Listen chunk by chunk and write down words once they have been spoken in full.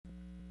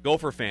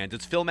Gopher fans,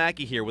 it's Phil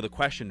Mackey here with a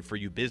question for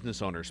you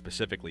business owners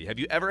specifically. Have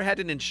you ever had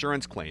an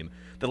insurance claim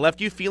that left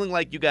you feeling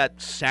like you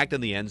got sacked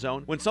in the end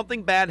zone? When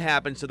something bad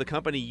happens to the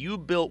company you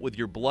built with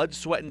your blood,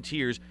 sweat, and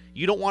tears,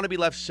 you don't want to be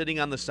left sitting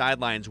on the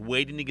sidelines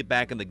waiting to get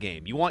back in the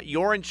game. You want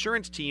your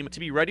insurance team to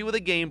be ready with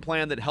a game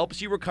plan that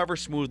helps you recover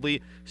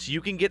smoothly so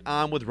you can get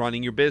on with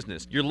running your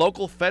business. Your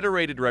local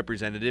Federated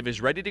representative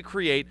is ready to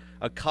create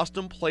a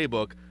custom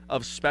playbook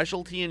of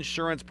specialty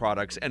insurance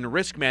products and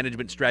risk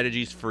management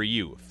strategies for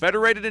you.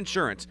 Federated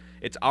Insurance,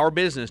 it's our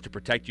business to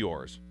protect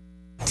yours.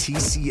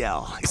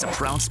 TCL is a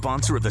proud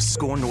sponsor of the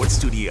Score North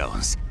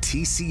Studios.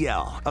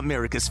 TCL,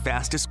 America's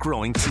fastest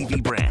growing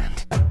TV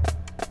brand.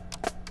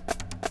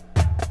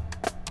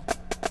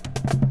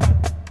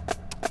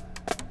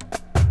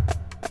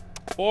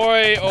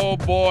 Boy, oh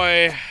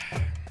boy.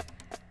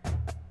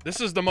 This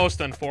is the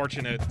most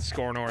unfortunate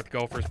Score North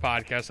Gophers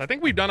podcast I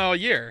think we've done all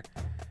year.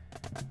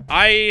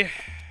 I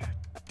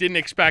didn't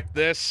expect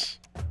this.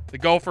 The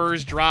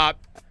Gophers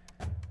drop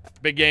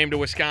big game to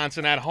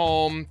Wisconsin at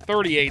home,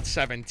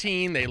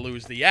 38-17. They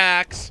lose the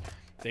Axe.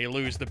 They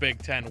lose the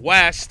Big Ten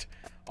West.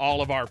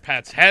 All of our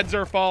pets' heads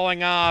are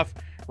falling off.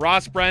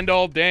 Ross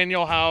Brendel,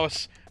 Daniel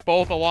House,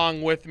 both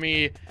along with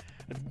me.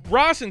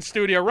 Ross in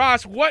studio.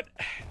 Ross, what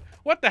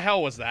the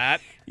hell was that?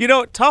 You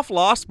know, tough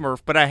loss,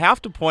 Murph, but I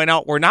have to point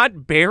out we're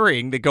not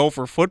burying the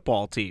Gopher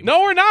football team.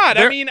 No, we're not.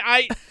 You're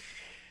right.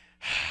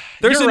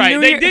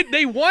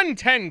 They won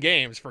 10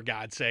 games, for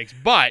God's sakes,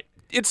 but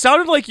it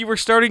sounded like you were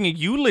starting a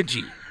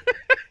eulogy.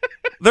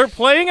 They're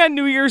playing on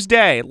New Year's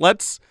Day.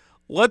 Let's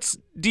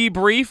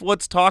debrief.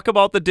 Let's talk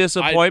about the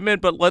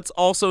disappointment, but let's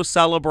also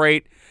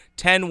celebrate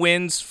 10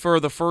 wins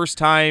for the first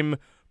time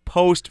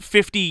post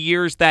 50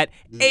 years that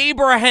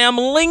Abraham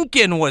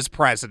Lincoln was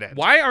president.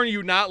 Why are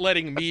you not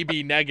letting me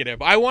be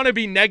negative? I want to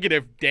be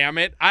negative, damn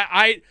it.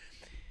 I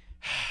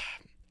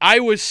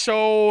was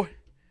so...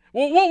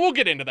 We'll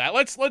get into that.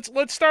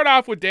 Let's start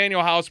off with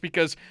Daniel House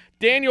because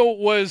Daniel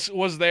was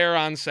there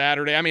on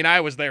Saturday. I mean, I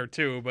was there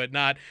too, but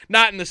not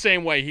in the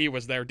same way he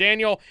was there.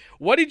 Daniel,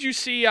 what did you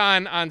see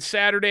on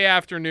Saturday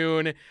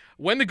afternoon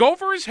when the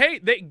Gophers? Hey,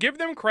 they give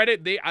them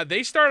credit.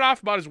 They started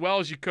off about as well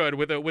as you could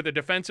with a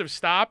defensive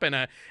stop and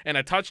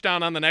a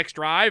touchdown on the next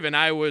drive, and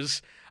I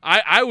was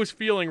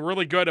feeling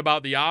really good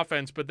about the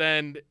offense, but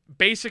then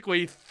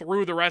basically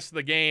through the rest of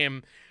the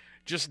game,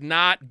 just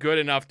not good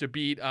enough to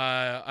beat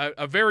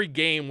a very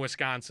game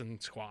Wisconsin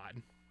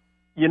squad.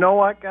 You know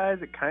what, guys?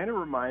 It kind of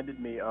reminded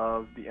me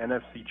of the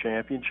NFC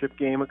Championship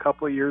game a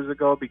couple of years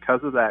ago because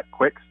of that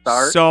quick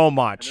start. So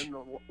much. And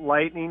then the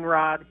lightning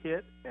rod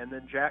hit, and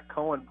then Jack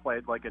Cohen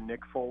played like a Nick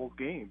Foles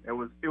game. It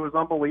was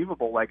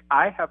unbelievable. Like,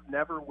 I have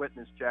never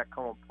witnessed Jack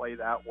Cohen play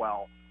that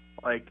well.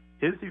 Like,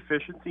 his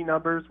efficiency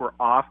numbers were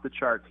off the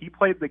charts. He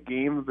played the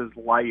game of his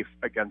life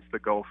against the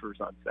Gophers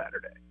on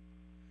Saturday.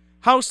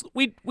 House,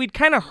 we'd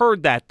kind of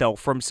heard that, though,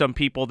 from some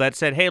people that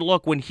said, hey,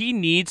 look, when he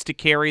needs to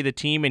carry the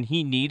team and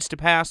he needs to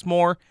pass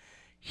more,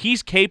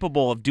 he's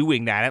capable of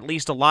doing that. At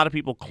least a lot of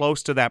people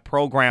close to that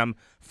program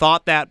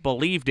thought that,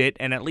 believed it,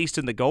 and at least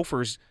in the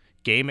Gophers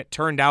game, it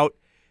turned out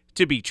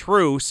to be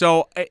true.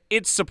 So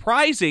it's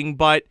surprising,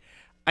 but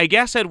I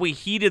guess had we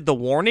heeded the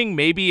warning,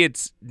 maybe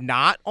it's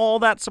not all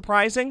that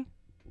surprising.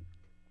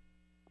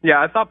 Yeah,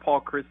 I thought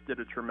Paul Chris did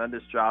a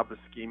tremendous job of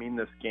scheming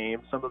this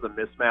game. Some of the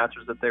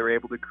mismatches that they were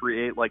able to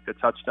create, like the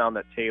touchdown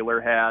that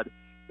Taylor had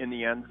in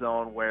the end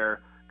zone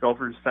where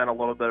Gophers sent a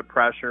little bit of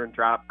pressure and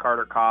dropped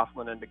Carter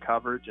Coughlin into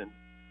coverage, and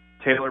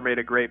Taylor made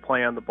a great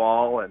play on the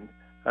ball, and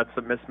that's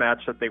the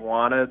mismatch that they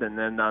wanted. And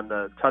then on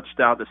the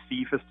touchdown to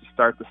Cephas to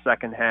start the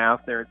second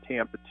half there in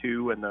Tampa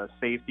 2, and the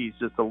safety's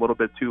just a little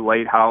bit too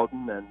late,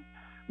 Howden, and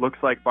looks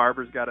like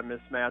Barber's got a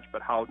mismatch,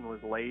 but Howden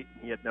was late,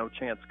 and he had no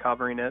chance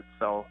covering it,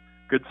 so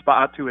good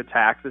spot to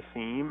attack the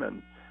seam.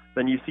 And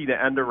then you see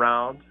the end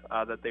around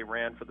that they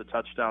ran for the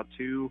touchdown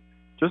too.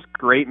 Just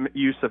great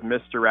use of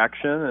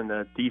misdirection, and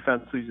the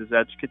defense loses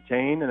edge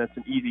contain, and it's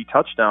an easy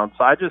touchdown.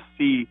 So I just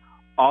see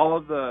all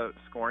of the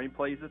scoring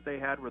plays that they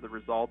had were the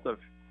result of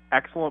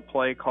excellent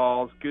play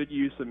calls, good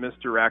use of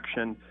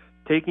misdirection,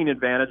 taking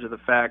advantage of the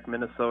fact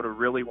Minnesota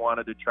really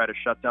wanted to try to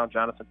shut down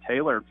Jonathan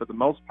Taylor. And for the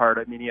most part,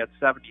 I mean, he had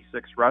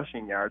 76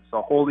 rushing yards,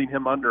 so holding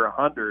him under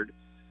 100,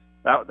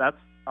 that's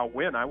a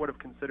win. I would have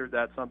considered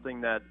that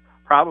something that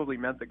probably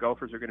meant the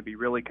Gophers are going to be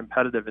really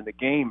competitive in the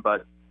game.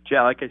 But,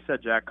 like I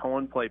said, Jack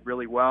Cohen played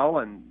really well,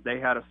 and they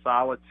had a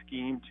solid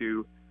scheme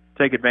to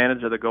take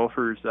advantage of the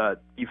Gophers'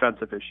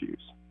 defensive issues.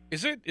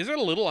 Is it a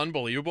little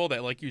unbelievable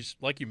that, like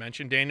you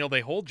mentioned, Daniel,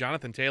 they hold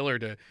Jonathan Taylor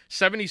to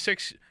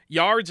 76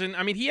 yards, and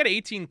I mean he had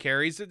 18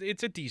 carries.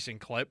 It's a decent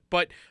clip,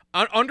 but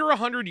under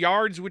 100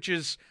 yards, which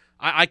is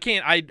I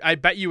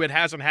bet you it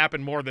hasn't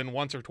happened more than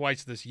once or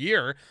twice this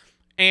year,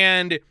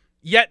 and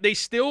yet they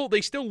still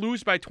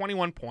lose by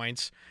 21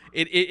 points.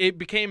 It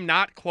became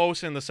not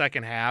close in the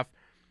second half.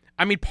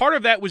 I mean, part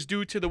of that was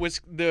due to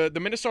the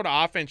Minnesota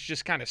offense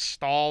just kind of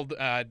stalled.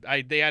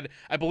 They had,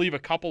 I believe, a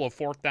couple of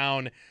fourth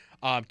down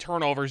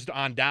turnovers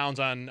on downs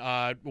on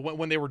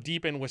when they were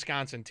deep in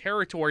Wisconsin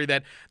territory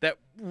that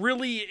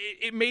really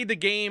it made the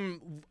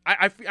game.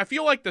 I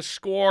feel like the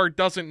score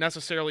doesn't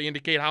necessarily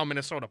indicate how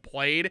Minnesota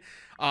played,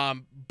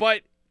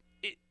 but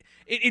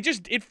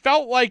it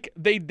felt like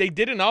they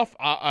did enough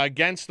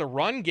against the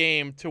run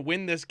game to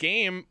win this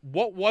game.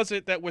 What was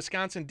it that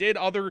Wisconsin did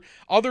other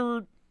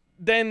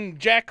than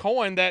Jack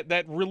Cohen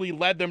that really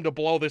led them to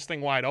blow this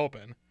thing wide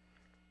open?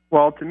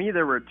 Well, to me,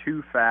 there were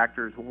two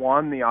factors.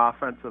 One, the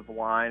offensive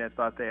line. I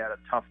thought they had a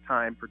tough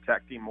time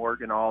protecting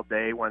Morgan all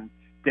day. When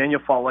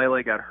Daniel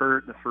Falele got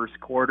hurt in the first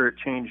quarter, it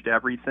changed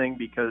everything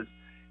because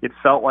it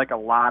felt like a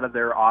lot of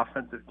their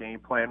offensive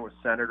game plan was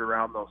centered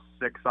around those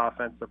 6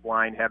 offensive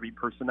line heavy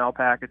personnel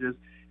packages.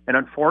 And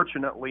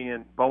unfortunately,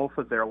 in both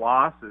of their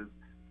losses,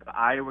 the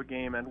Iowa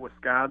game and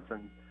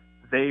Wisconsin,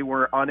 they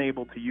were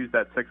unable to use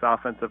that 6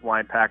 offensive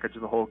line package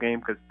the whole game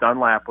because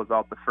Dunlap was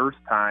out the first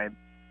time.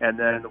 And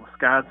then in the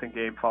Wisconsin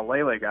game,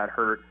 Falele got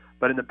hurt.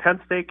 But in the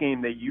Penn State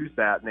game, they used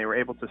that, and they were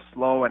able to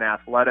slow an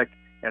athletic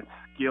and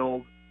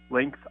skilled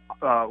length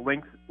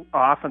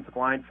offensive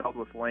line filled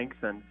with length,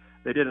 and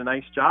they did a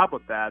nice job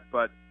with that.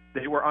 But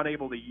they were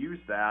unable to use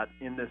that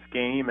in this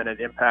game, and it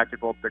impacted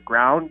both the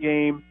ground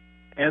game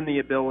and the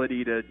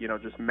ability to,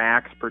 just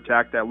max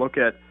protect. I look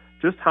at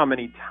just how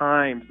many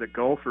times the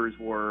Gophers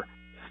were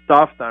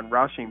stuffed on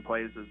rushing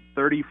plays. Is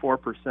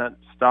 34%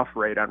 stuff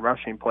rate on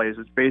rushing plays,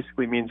 which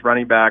basically means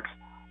running backs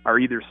are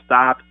either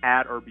stopped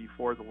at or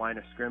before the line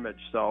of scrimmage.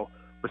 So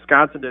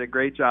Wisconsin did a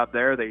great job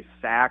there. They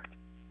sacked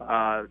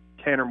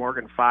Tanner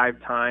Morgan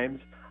 5 times.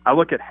 I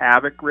look at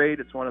havoc rate.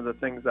 It's one of the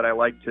things that I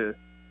like to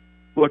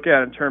look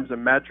at in terms of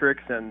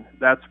metrics, and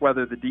that's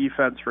whether the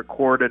defense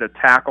recorded a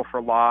tackle for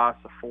loss,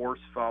 a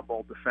forced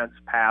fumble, defense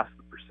pass,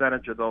 the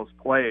percentage of those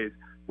plays.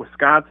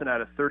 Wisconsin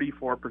had a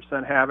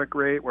 34% havoc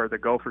rate, where the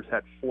Gophers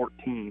had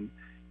 14.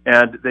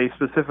 And they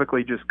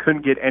specifically just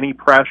couldn't get any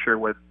pressure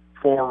with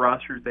 4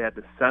 rushers. They had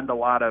to send a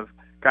lot of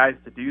guys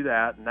to do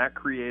that, and that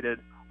created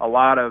a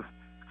lot of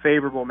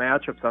favorable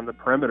matchups on the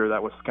perimeter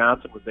that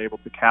Wisconsin was able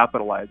to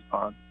capitalize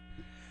upon.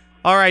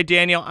 All right,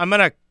 Daniel, I'm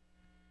going to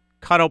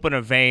cut open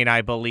a vein,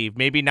 I believe.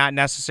 Maybe not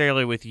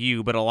necessarily with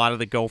you, but a lot of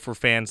the Gopher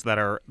fans that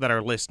are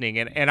listening,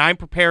 and I'm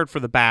prepared for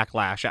the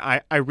backlash.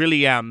 I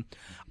really am.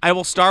 I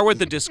will start with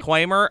the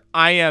disclaimer.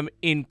 I am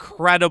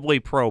incredibly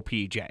pro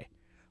PJ.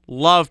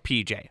 Love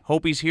PJ.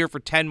 Hope he's here for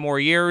 10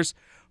 more years.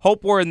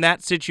 Hope we're in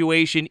that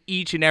situation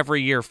each and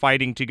every year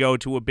fighting to go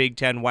to a Big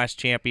Ten West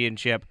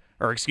championship,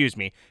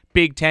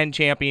 Big Ten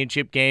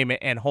championship game,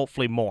 and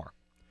hopefully more.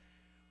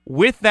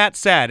 With that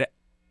said,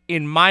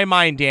 in my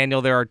mind, Daniel,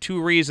 there are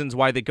 2 reasons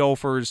why the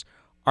Gophers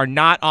are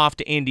not off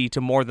to Indy to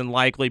more than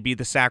likely be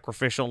the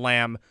sacrificial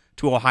lamb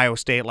to Ohio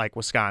State like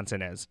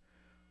Wisconsin is.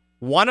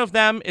 One of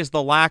them is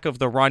the lack of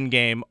the run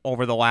game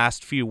over the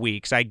last few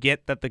weeks. I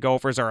get that the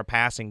Gophers are a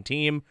passing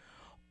team.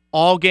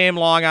 All game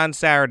long on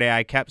Saturday,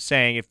 I kept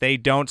saying if they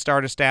don't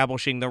start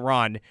establishing the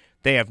run,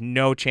 they have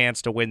no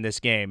chance to win this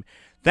game.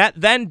 That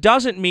then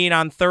doesn't mean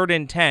on 3rd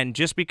and 10,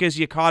 just because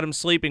you caught him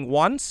sleeping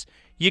once,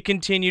 you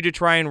continue to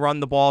try and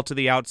run the ball to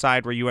the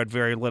outside where you had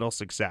very little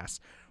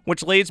success.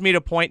 Which leads me to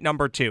point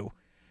number 2.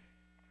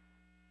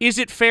 Is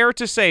it fair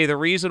to say the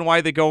reason why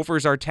the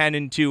Gophers are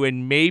 10-2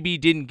 and maybe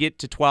didn't get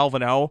to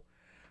 12-0?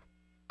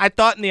 I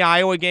thought in the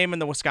Iowa game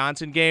and the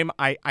Wisconsin game,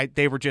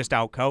 they were just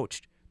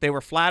outcoached. They were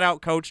flat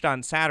out coached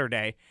on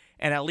Saturday,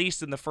 and at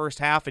least in the first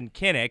half in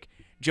Kinnick,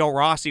 Joe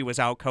Rossi was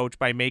outcoached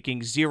by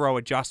making 0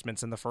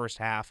 adjustments in the first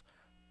half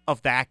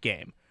of that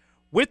game.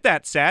 With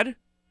that said,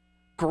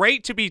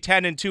 great to be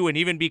 10-2 and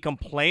even be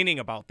complaining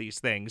about these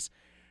things,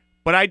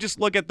 but I just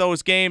look at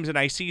those games and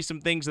I see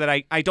some things that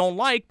I don't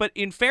like, but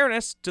in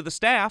fairness to the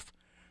staff,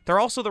 they're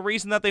also the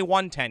reason that they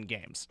won 10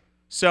 games.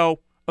 So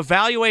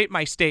evaluate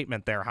my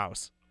statement there,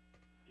 House.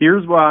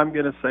 Here's what I'm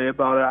going to say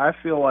about it.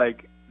 I feel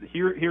like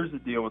here's the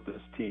deal with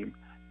this team.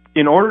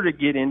 In order to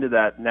get into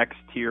that next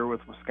tier with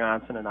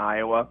Wisconsin and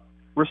Iowa,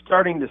 we're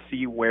starting to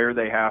see where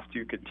they have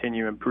to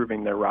continue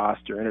improving their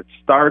roster. And it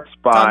starts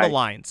by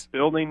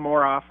building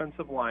more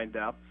offensive line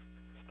depth,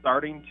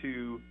 starting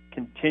to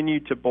continue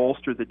to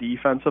bolster the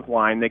defensive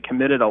line. They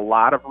committed a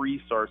lot of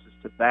resources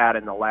to that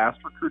in the last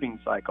recruiting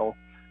cycle.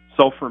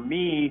 So for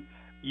me,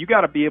 you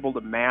got to be able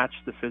to match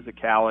the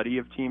physicality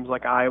of teams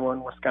like Iowa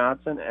and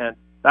Wisconsin, and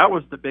that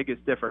was the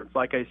biggest difference.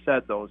 Like I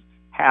said, those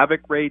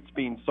havoc rates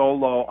being so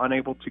low,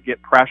 unable to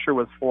get pressure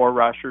with 4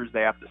 rushers.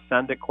 They have to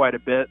send it quite a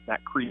bit.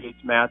 That creates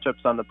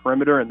matchups on the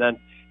perimeter. And then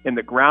in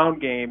the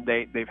ground game,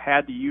 they've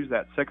had to use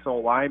that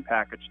 6-0 line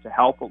package to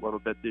help a little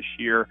bit this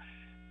year.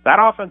 That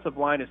offensive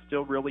line is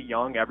still really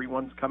young.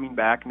 Everyone's coming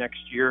back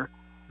next year.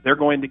 They're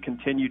going to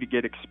continue to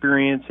get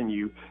experience, and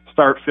you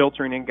start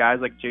filtering in guys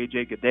like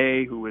J.J.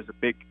 Gaudet, who was a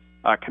big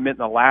commit in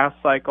the last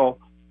cycle.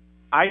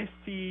 I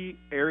see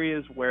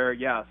areas where,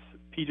 yes,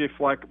 P.J.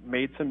 Fleck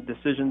made some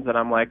decisions that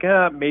I'm like,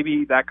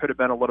 maybe that could have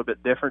been a little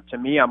bit different. To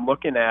me, I'm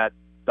looking at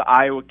the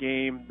Iowa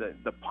game,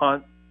 the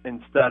punt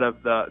instead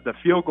of the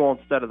field goal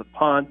instead of the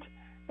punt,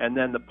 and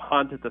then the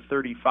punt at the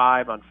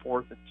 35 on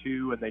 4th and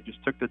 2, and they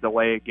just took the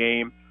delay of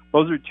game.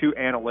 those are two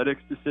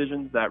analytics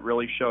decisions that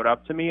really showed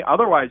up to me.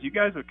 Otherwise, you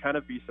guys would kind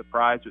of be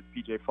surprised with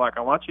PJ Fleck.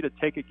 I want you to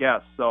take a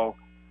guess. So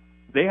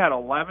they had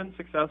 11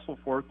 successful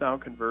fourth down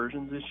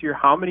conversions this year.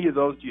 How many of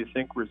those do you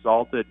think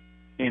resulted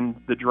in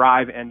the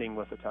drive ending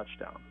with a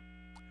touchdown?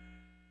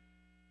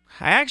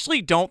 I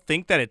actually don't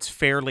think that it's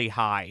fairly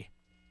high.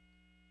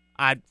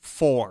 I'd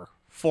 4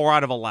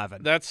 out of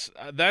 11. That's.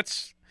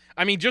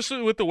 I mean, just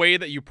with the way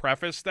that you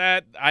preface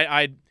that,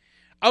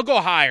 I'll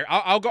go higher.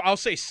 I'll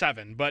say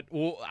 7, but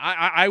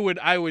I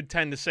would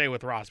tend to say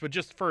with Ross, but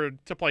just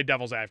to play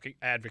devil's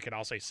advocate,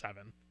 I'll say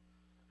 7.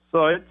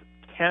 So it's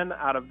 10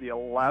 out of the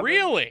 11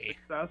 really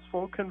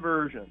successful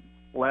conversions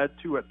led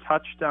to a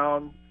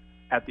touchdown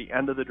at the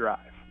end of the drive.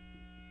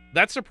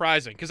 That's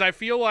surprising because I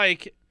feel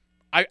like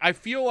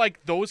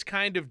those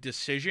kind of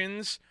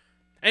decisions,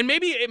 and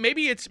maybe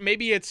it's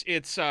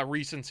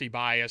recency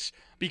bias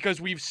because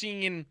we've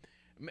seen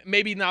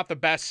maybe not the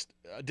best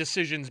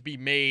decisions be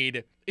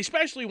made,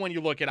 especially when you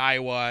look at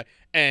Iowa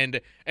and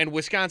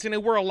Wisconsin,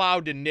 and we're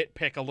allowed to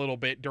nitpick a little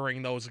bit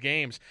during those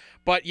games.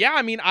 But yeah,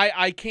 I mean,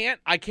 I can't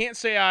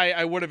say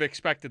I would have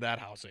expected that,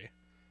 Housey.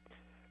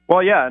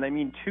 Well, yeah, and I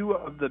mean, two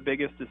of the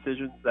biggest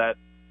decisions that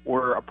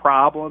were a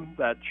problem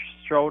that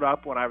showed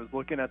up when I was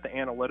looking at the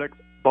analytics,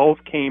 both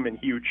came in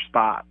huge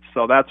spots.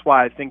 So that's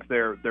why I think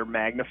they're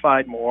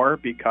magnified more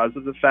because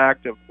of the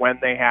fact of when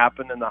they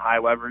happen and the high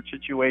leverage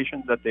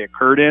situations that they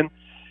occurred in.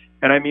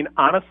 And I mean,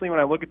 honestly, when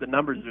I look at the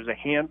numbers, there's a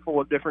handful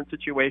of different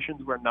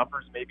situations where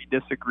numbers maybe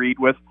disagreed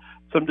with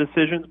some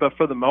decisions, but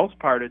for the most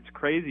part, it's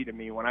crazy to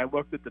me. When I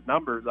looked at the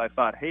numbers, I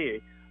thought,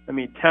 hey, I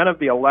mean, 10 of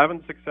the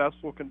 11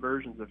 successful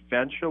conversions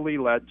eventually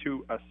led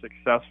to a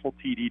successful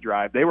TD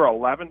drive. They were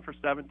 11 for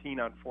 17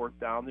 on fourth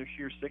down this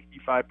year,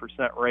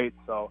 65% rate,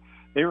 so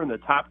they were in the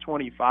top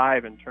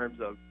 25 in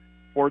terms of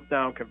fourth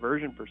down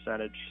conversion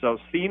percentage. So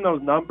seeing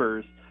those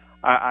numbers,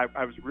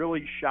 I was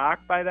really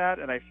shocked by that,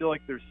 and I feel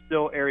like there's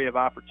still area of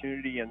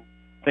opportunity, and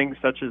things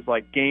such as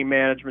like game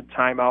management,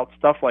 timeout,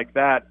 stuff like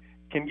that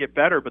can get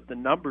better, but the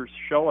numbers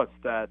show us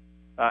that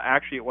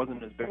actually it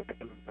wasn't as big.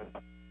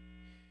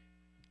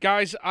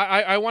 Guys,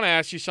 I want to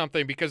ask you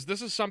something because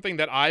this is something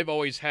that I've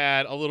always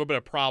had a little bit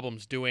of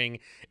problems doing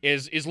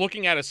is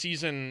looking at a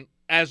season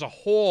as a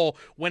whole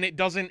when it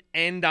doesn't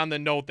end on the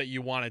note that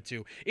you want it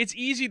to. It's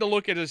easy to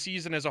look at a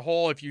season as a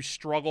whole if you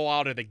struggle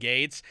out of the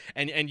gates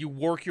and you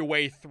work your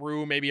way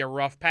through maybe a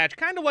rough patch,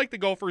 kind of like the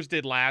Gophers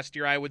did last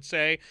year, I would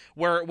say,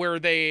 where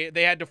they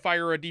had to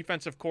fire a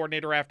defensive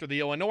coordinator after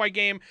the Illinois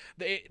game.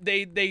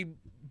 They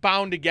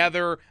bound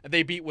together,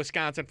 they beat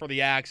Wisconsin for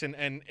the Axe,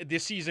 and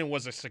this season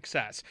was a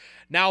success.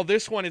 Now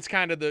this one, it's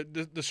kind of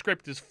the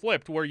script is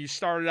flipped, where you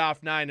started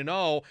off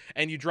 9-0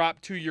 and you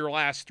dropped to your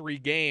last 3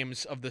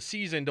 games of the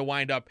season to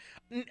wind up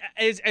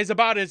as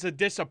about as a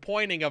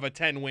disappointing of a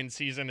 10-win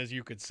season as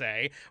you could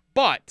say.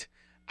 But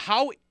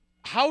how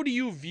do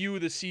you view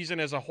the season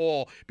as a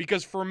whole?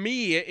 Because for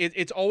me,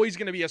 it's always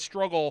going to be a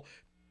struggle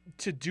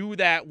to do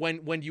that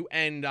when you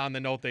end on the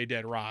note they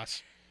did,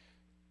 Ross.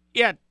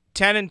 Yeah,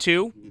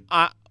 10-2.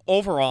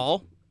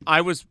 Overall,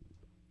 this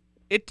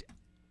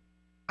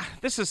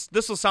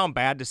will sound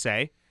bad to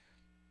say.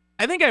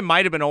 I think I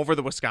might have been over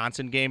the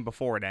Wisconsin game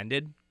before it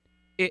ended.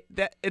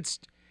 It's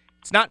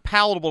not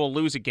palatable to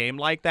lose a game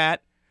like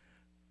that.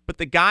 But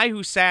the guy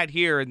who sat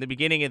here in the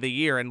beginning of the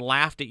year and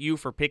laughed at you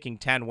for picking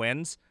 10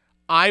 wins,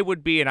 I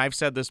would be, and I've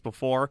said this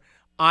before,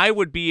 I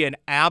would be an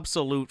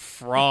absolute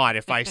fraud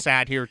if I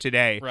sat here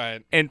today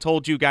right. and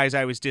told you guys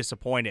I was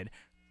disappointed.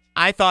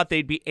 I thought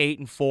they'd be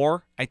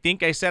 8-4. I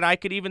think I said I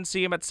could even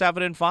see them at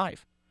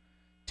 7-5.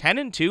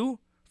 10-2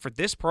 for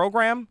this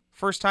program,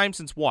 first time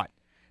since what?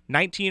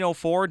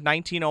 1904,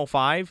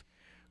 1905.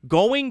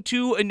 Going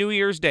to a New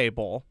Year's Day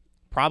bowl,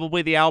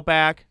 probably the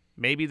Outback,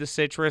 maybe the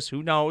Citrus,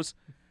 who knows?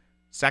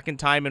 Second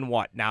time in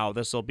what? Now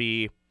this will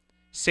be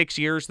 6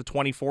 years, the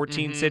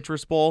 2014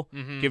 Citrus Bowl.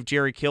 Give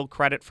Jerry Kill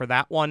credit for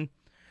that one.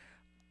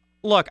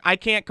 Look, I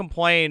can't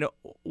complain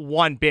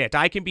one bit.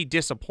 I can be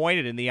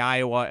disappointed in the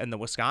Iowa and the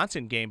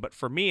Wisconsin game, but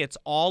for me, it's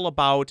all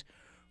about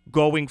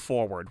going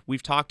forward.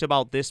 We've talked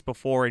about this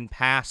before in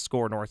past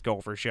Score North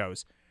Gopher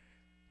shows.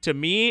 To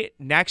me,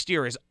 next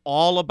year is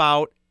all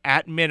about,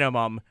 at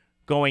minimum,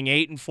 going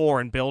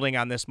 8-4 and building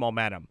on this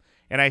momentum.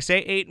 And I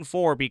say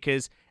 8-4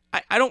 because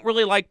I don't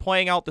really like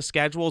playing out the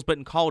schedules, but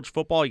in college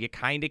football, you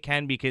kind of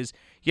can because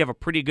you have a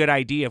pretty good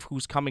idea of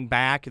who's coming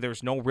back.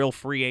 There's no real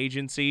free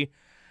agency.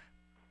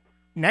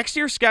 Next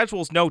year's schedule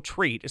is no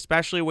treat,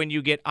 especially when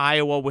you get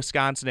Iowa,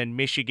 Wisconsin, and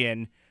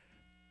Michigan.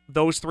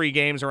 Those 3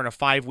 games are in a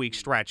 5-week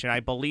stretch, and I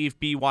believe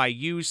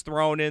BYU's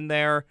thrown in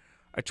there,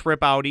 a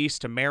trip out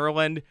east to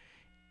Maryland.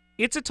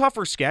 It's a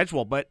tougher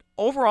schedule, but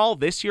overall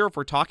this year, if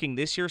we're talking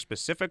this year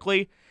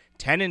specifically,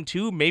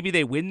 10-2, maybe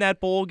they win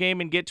that bowl game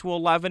and get to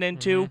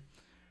 11-2.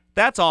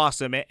 That's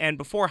awesome. And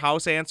before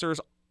House answers,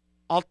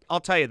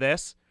 I'll tell you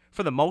this.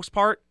 For the most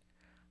part,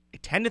 I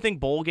tend to think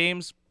bowl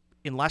games,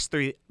 unless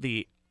they're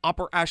the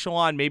upper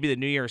echelon, maybe the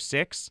New Year's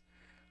Six,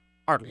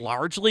 are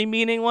largely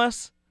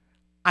meaningless.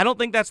 I don't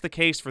think that's the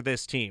case for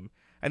this team.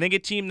 I think a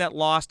team that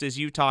lost, as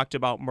you talked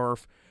about,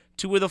 Murph,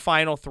 2 of the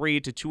final 3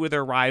 to 2 of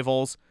their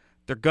rivals.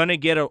 They're going to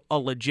get a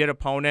legit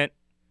opponent,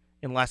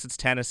 unless it's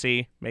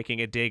Tennessee, making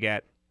a dig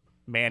at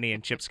Manny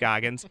and Chip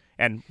Scoggins,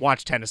 and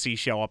watch Tennessee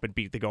show up and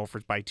beat the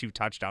Gophers by 2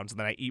 touchdowns, and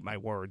then I eat my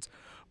words.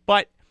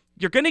 But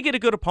you're going to get a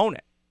good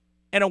opponent,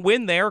 and a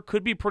win there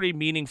could be pretty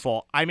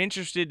meaningful. I'm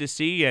interested to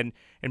see, and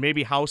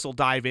maybe House will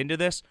dive into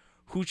this,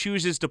 who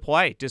chooses to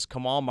play. Does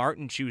Kamal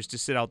Martin choose to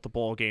sit out the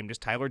bowl game? Does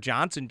Tyler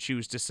Johnson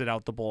choose to sit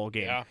out the bowl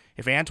game? Yeah.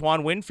 If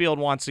Antoine Winfield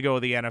wants to go to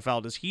the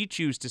NFL, does he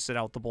choose to sit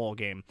out the bowl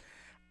game?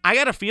 I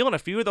got a feeling a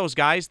few of those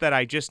guys that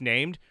I just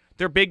named,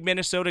 they're big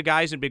Minnesota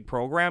guys and big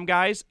program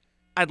guys.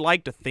 I'd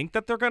like to think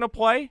that they're going to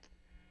play.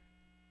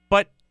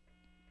 But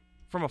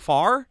from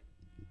afar,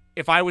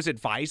 if I was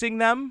advising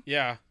them,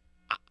 Yeah.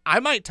 I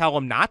might tell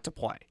them not to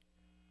play.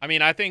 I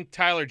mean, I think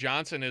Tyler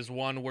Johnson is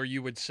one where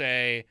you would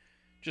say,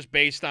 just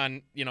based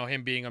on,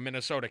 him being a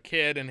Minnesota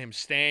kid and him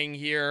staying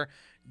here,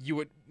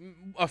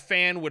 a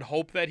fan would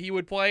hope that he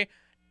would play.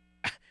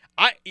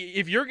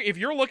 If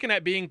you're looking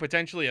at being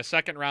potentially a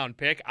second round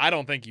pick, I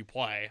don't think you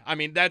play. I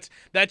mean, that's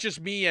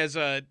just me as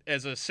a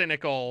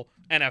cynical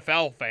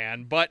NFL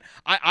fan, but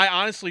I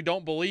honestly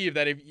don't believe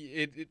that if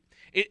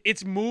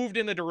it's moved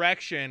in the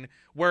direction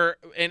where,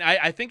 and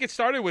I think it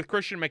started with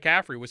Christian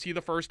McCaffrey. Was he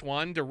the first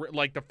one to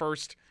the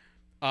first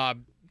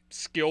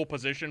skill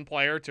position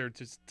player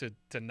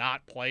to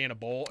not play in a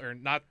bowl or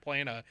not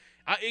play in a?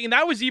 And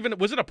that was it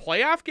a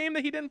playoff game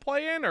that he didn't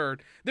play in, or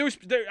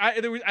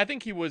I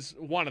think he was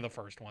one of the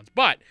first ones.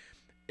 But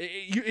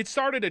it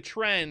started a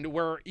trend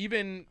where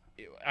even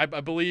I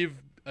believe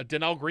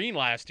Donnell Green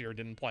last year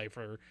didn't play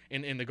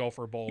in the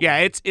Gopher Bowl. Yeah,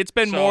 game. it's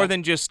been more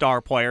than just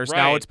star players. Right.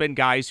 Now it's been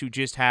guys who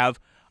just have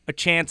a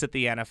chance at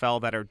the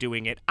NFL that are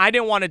doing it. I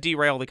didn't want to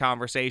derail the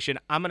conversation.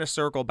 I'm going to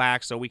circle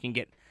back so we can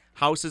get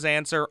House's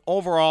answer.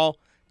 Overall,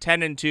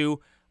 10-2.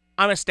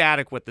 I'm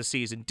ecstatic with the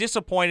season.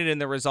 Disappointed in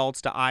the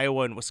results to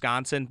Iowa and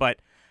Wisconsin,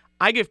 but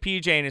I give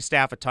PJ and his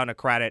staff a ton of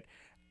credit.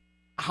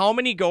 How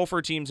many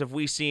Gopher teams have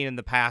we seen in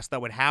the past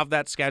that would have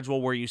that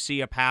schedule where you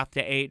see a path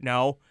to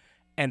 8-0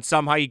 and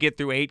somehow you get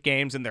through 8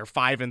 games and they're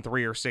 5-3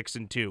 or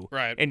 6-2,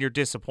 right? And you're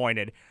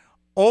disappointed.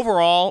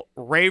 Overall,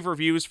 rave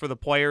reviews for the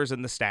players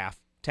and the staff.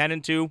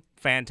 10-2,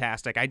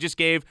 fantastic. I just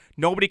gave,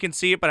 nobody can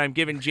see it, but I'm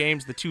giving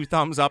James the 2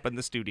 thumbs up in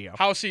the studio.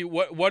 Housey,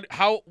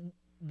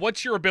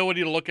 what's your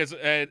ability to look at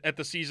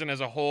the season as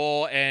a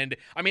whole? And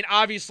I mean,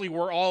 obviously,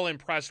 we're all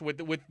impressed with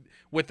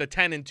the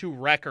 10-2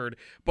 record,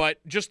 but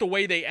just the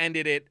way they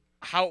ended it,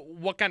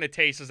 what kind of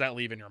taste does that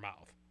leave in your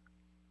mouth?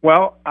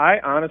 Well,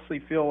 I honestly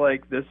feel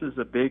like this is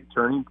a big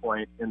turning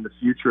point in the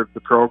future of the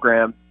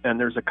program, and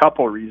there's a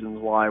couple reasons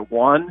why.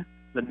 One,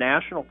 the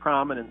national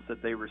prominence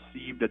that they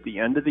received at the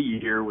end of the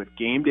year with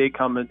game day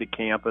coming to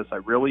campus. I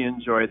really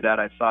enjoyed that.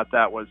 I thought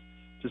that was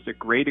just a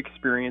great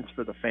experience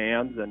for the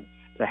fans, and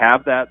to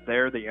have that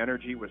there, the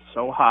energy was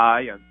so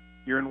high, and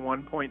you're in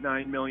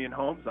 1.9 million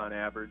homes on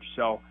average.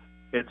 So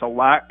it's a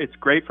lot. It's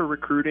great for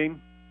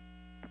recruiting.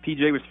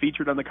 PJ was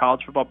featured on the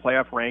College Football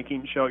Playoff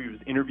ranking show. He was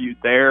interviewed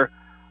there.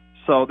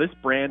 So this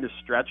brand is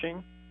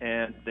stretching,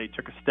 and they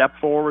took a step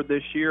forward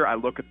this year. I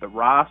look at the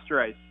roster.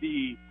 I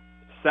see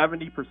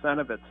 70%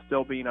 of it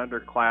still being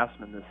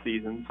underclassmen this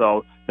season,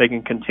 so they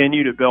can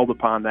continue to build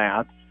upon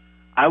that.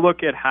 I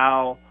look at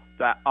how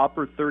that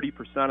upper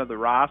 30% of the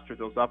roster,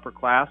 those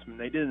upperclassmen,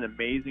 they did an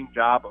amazing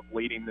job of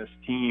leading this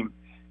team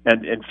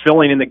and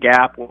filling in the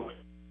gap with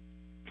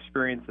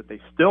experience that they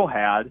still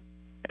had.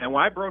 And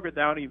when I broke it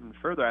down even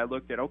further, I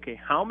looked at, okay,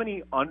 how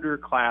many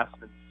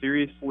underclassmen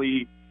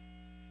seriously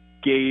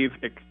gave,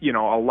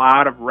 a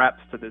lot of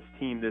reps to this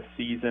team this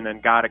season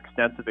and got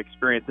extensive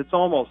experience? It's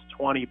almost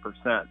 20%.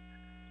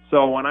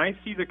 So when I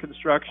see the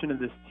construction of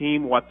this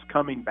team, what's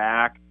coming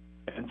back,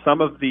 and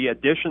some of the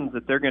additions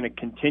that they're going to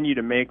continue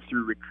to make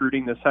through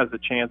recruiting, this has a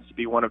chance to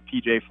be one of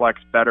PJ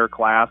Fleck's better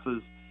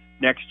classes.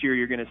 Next year,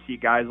 you're going to see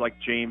guys like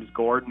James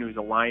Gordon, who's a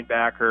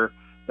linebacker,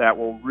 that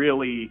will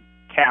really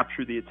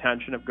capture the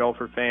attention of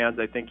Gopher fans.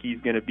 I think he's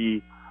going to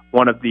be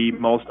one of the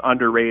most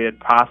underrated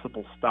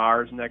possible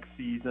stars next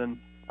season.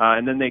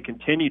 And then they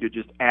continue to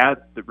just add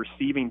the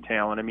receiving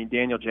talent. I mean,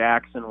 Daniel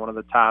Jackson, one of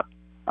the top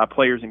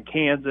players in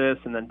Kansas,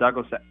 and then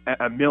Douglas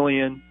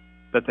Emillion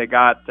that they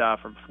got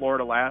from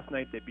Florida last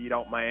night. They beat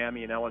out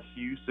Miami and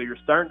LSU. So you're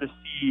starting to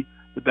see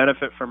the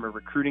benefit from a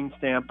recruiting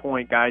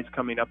standpoint, guys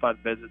coming up on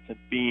visits and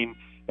being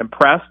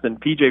impressed, and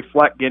PJ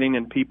Fleck getting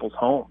in people's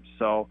homes.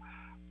 So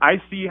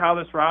I see how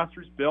this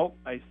roster is built.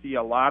 I see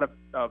a lot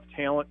of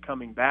talent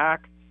coming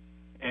back,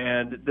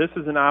 and this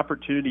is an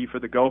opportunity for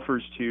the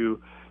Gophers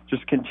to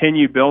just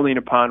continue building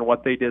upon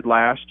what they did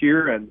last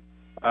year and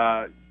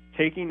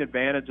taking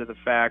advantage of the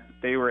fact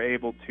that they were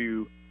able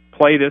to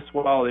play this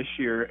well this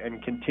year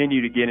and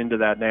continue to get into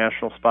that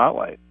national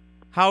spotlight.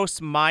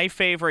 House, my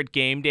favorite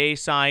game day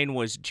sign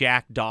was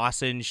Jack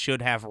Dawson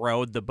should have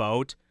rowed the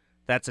boat.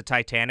 That's a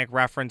Titanic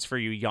reference for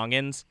you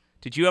youngins.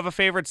 Did you have a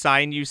favorite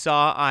sign you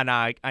saw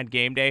on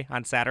game day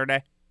on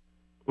Saturday?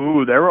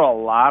 Ooh, there were a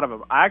lot of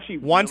them. I actually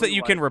ones really that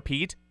you can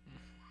repeat.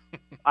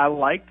 I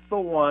liked the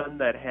one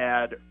that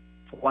had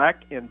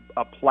Fleck in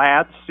a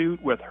plaid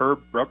suit with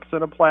Herb Brooks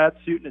in a plaid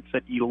suit, and it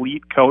said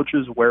elite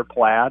coaches wear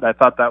plaid. I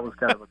thought that was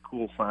kind of a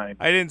cool sign.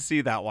 I didn't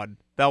see that one.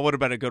 That would have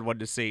been a good one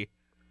to see.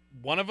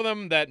 One of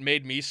them that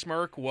made me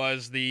smirk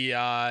was the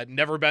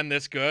 "Never been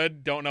this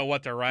good, don't know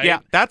what to write." Yeah,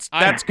 that's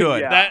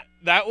good. Yeah.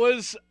 That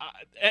was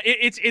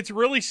it's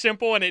really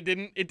simple, and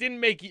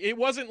it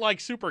wasn't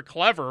like super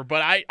clever,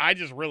 but I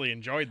just really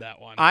enjoyed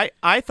that one.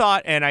 I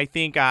thought, and I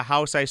think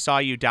House, I saw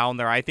you down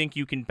there. I think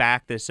you can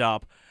back this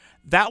up.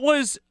 That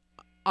was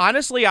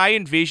honestly, I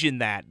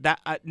envisioned that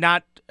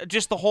not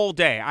just the whole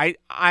day.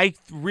 I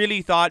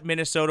really thought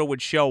Minnesota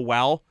would show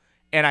well,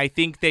 and I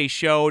think they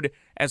showed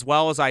as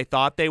well as I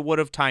thought they would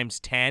have times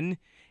 10.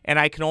 And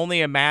I can only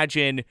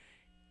imagine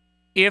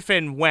if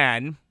and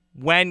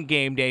when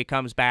game day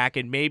comes back,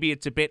 and maybe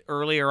it's a bit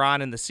earlier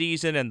on in the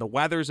season and the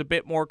weather's a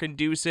bit more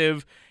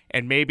conducive,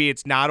 and maybe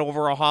it's not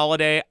over a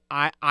holiday,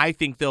 I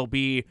think there'll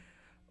be,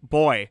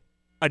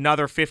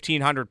 another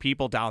 1,500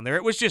 people down there.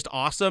 It was just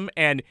awesome.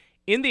 And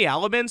in the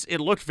elements, it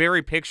looked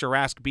very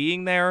picturesque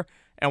being there.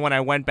 And when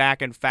I went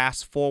back and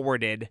fast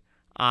forwarded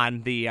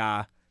on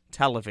the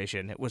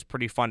television, it was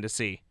pretty fun to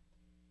see.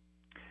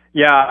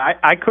 Yeah,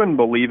 I couldn't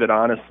believe it,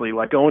 honestly.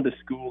 Like going to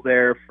school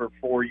there for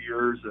 4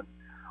 years and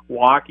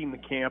walking the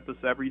campus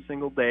every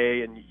single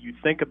day, and you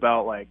think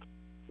about, like,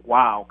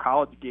 wow,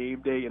 college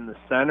game day in the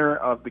center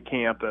of the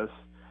campus,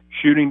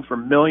 shooting for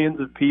millions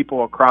of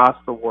people across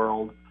the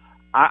world.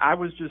 I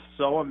was just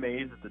so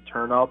amazed at the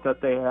turnout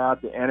that they had.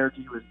 The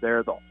energy was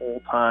there the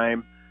whole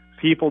time.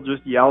 People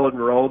just yell and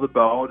roll the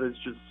boat. It's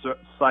just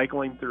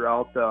cycling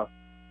throughout the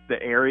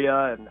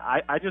area, and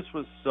I just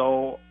was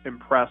so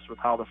impressed with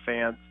how the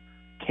fans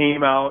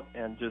came out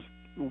and just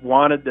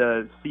wanted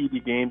to see the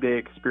game day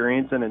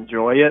experience and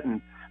enjoy it.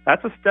 And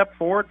that's a step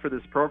forward for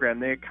this program.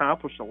 They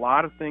accomplished a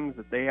lot of things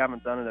that they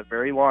haven't done in a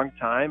very long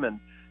time, and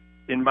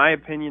in my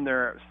opinion,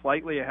 they're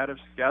slightly ahead of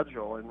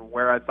schedule and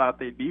where I thought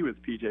they'd be with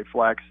PJ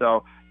Fleck.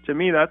 So to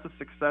me, that's a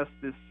success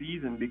this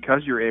season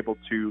because you're able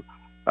to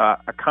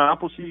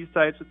accomplish these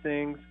types of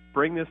things,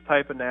 bring this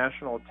type of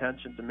national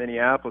attention to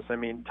Minneapolis. I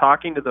mean,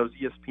 talking to those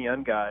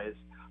ESPN guys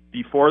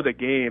before the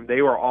game,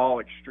 they were all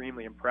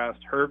extremely impressed.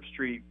 Herb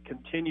Street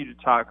continued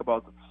to talk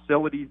about the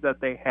facilities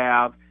that they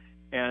have,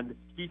 and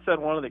he said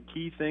one of the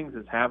key things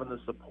is having the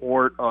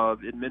support of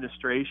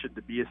administration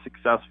to be a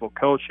successful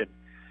coach. And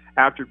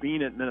after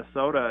being at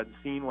Minnesota and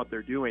seeing what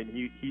they're doing,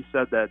 he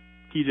said that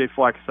PJ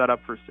Fleck set up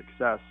for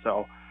success.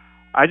 So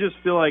I just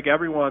feel like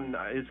everyone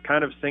is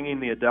kind of singing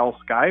the Adele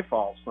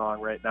Skyfall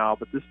song right now.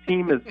 But this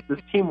team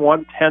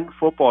won 10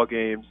 football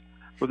games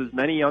with as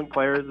many young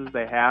players as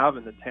they have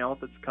and the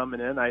talent that's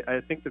coming in.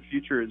 I think the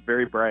future is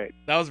very bright.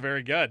 That was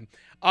very good.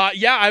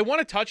 Yeah, I want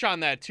to touch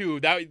on that too.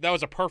 That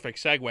was a perfect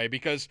segue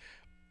because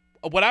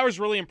what I was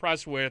really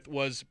impressed with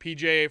was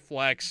PJ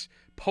Fleck's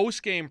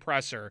post-game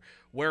presser,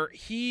 where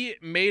he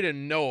made a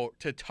note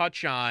to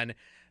touch on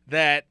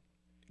that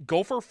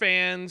Gopher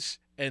fans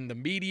and the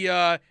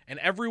media and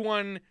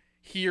everyone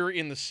here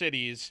in the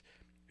cities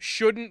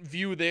shouldn't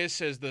view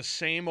this as the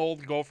same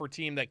old Gopher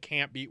team that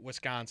can't beat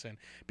Wisconsin,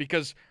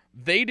 because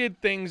they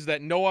did things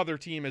that no other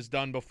team has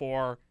done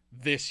before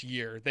this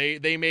year.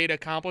 They made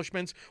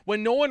accomplishments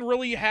when no one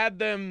really had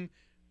them.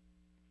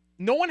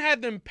 No one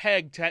had them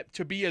pegged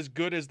to be as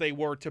good as they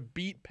were, to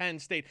beat Penn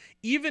State.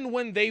 Even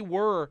when they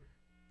were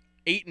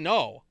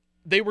 8-0,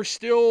 they were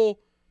still,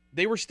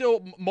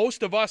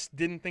 most of us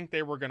didn't think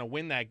they were going to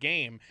win that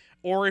game.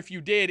 Or if you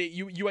did,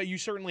 you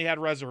certainly had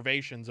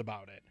reservations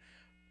about it.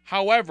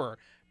 However,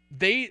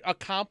 they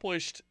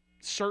accomplished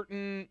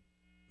certain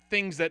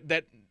things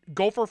that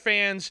Gopher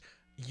fans,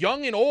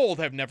 young and old,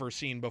 have never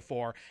seen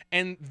before.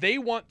 And they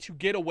want to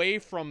get away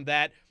from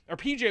that, or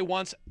PJ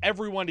wants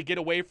everyone to get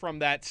away from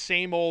that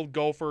same old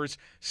Gophers,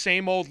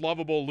 same old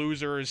lovable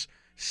losers,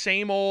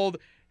 same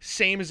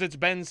as it's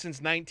been since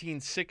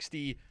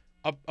 1960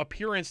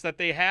 appearance that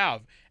they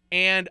have.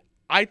 And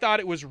I thought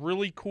it was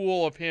really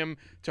cool of him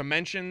to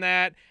mention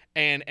that,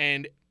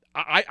 and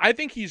I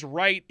think he's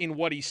right in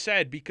what he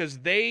said, because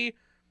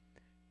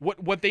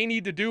what they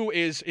need to do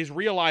is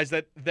realize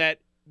that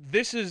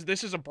this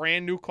is a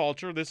brand new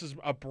culture, this is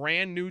a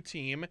brand new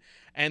team,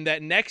 and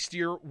that next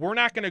year we're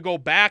not going to go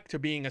back to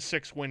being a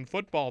 6-win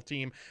football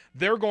team.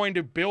 They're going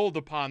to build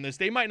upon this.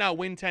 They might not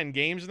win 10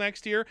 games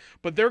next year,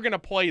 but they're going to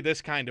play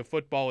this kind of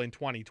football in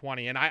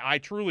 2020, and I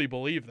truly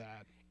believe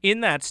that.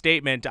 In that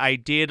statement, I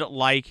did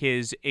like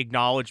his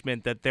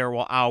acknowledgement that there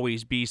will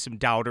always be some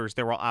doubters,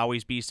 there will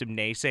always be some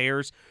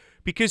naysayers,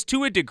 because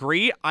to a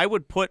degree, I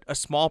would put a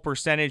small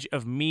percentage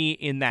of me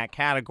in that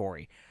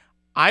category.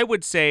 I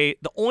would say,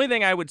 the only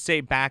thing I would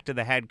say back to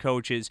the head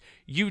coach is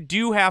you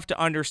do have to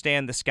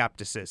understand the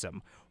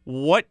skepticism.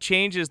 What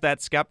changes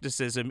that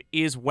skepticism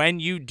is when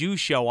you do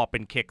show up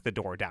and kick the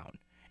door down.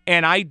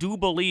 And I do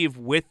believe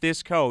with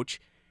this coach,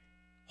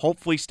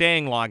 hopefully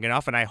staying long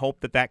enough, and I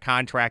hope that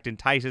contract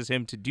entices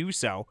him to do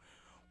so,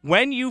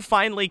 when you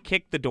finally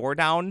kick the door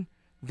down,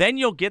 then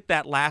you'll get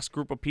that last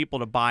group of people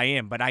to buy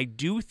in. But I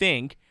do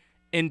think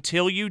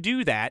until you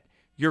do that,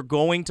 you're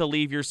going to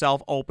leave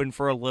yourself open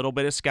for a little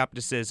bit of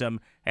skepticism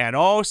and,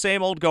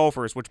 same old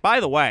Gophers, which, by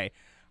the way,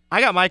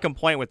 I got my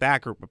complaint with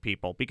that group of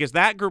people, because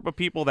that group of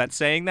people that's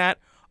saying that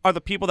are the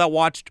people that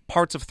watched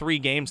parts of 3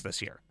 games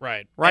this year.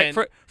 Right. Right?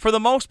 For the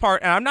most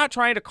part, and I'm not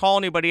trying to call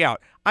anybody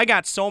out. I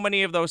got so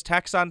many of those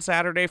texts on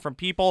Saturday from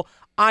people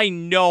I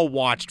know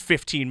watched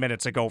 15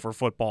 minutes of Gopher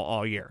football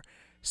all year.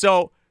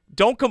 So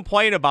don't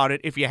complain about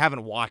it if you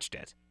haven't watched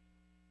it.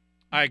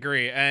 I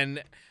agree.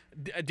 And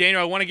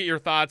Daniel, I want to get your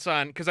thoughts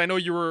on, because I know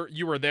you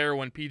were there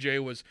when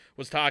PJ was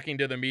talking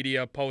to the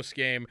media post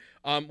game.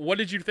 What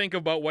did you think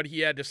about what he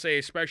had to say,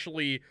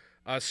 especially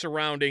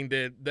surrounding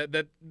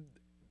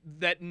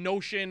that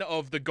notion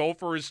of the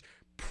Gophers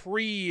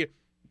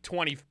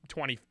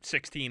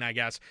pre-2016, I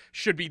guess,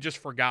 should be just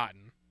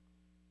forgotten?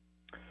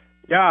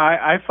 Yeah,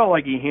 I felt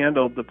like he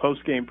handled the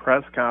post-game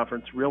press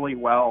conference really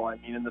well. I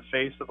mean, in the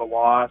face of a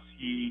loss,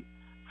 he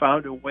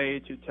found a way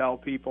to tell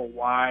people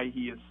why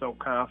he is so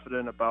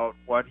confident about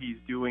what he's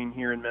doing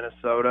here in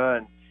Minnesota,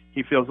 and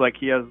he feels like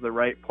he has the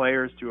right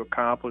players to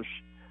accomplish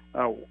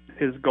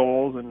his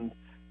goals and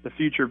the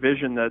future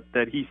vision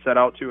that he set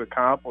out to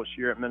accomplish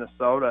here at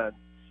Minnesota. And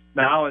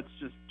now it's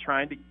just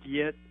trying to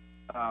get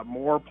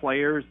more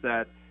players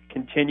that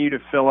continue to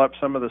fill up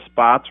some of the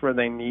spots where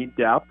they need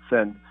depth,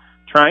 and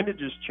trying to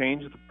just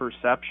change the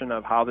perception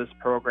of how this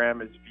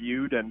program is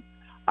viewed. And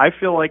I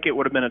feel like it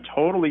would have been a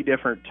totally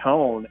different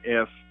tone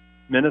if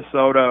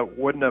Minnesota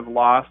wouldn't have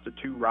lost to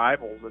 2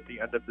 rivals at the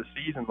end of the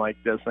season like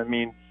this. I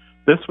mean,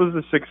 this was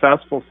a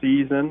successful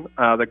season.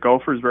 The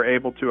Gophers were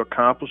able to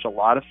accomplish a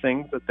lot of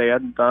things that they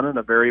hadn't done in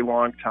a very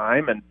long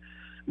time. And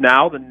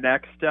now the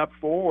next step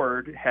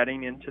forward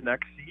heading into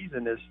next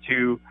season is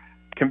to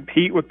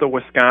compete with the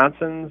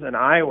Wisconsins and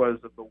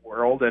Iowas of the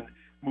world and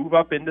move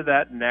up into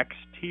that next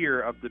tier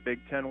of the Big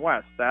Ten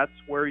West. That's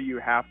where you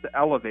have to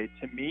elevate.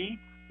 To me,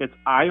 it's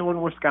Iowa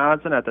and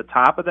Wisconsin at the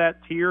top of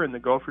that tier, and the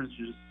Gophers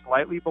just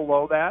slightly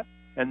below that.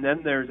 And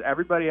then there's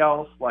everybody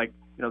else, like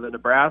the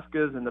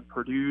Nebraskas and the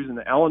Purdues and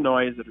the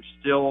Illinois that are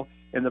still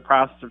in the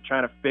process of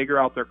trying to figure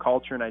out their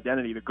culture and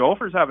identity. The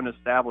Gophers have an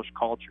established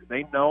culture.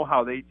 They know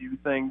how they do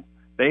things.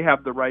 They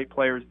have the right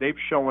players. They've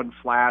shown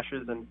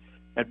flashes and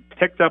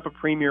picked up a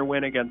premier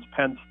win against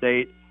Penn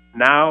State.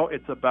 Now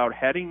it's about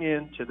heading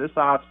into this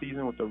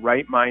offseason with the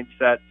right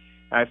mindset.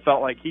 I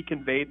felt like he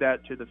conveyed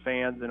that to the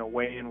fans in a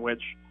way in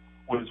which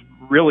was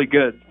really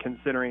good,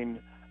 considering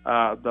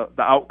the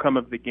outcome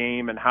of the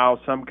game and how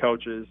some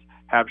coaches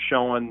have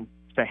shown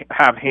to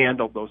have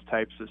handled those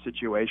types of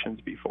situations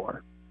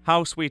before.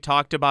 House, we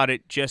talked about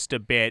it just a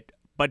bit,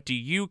 but do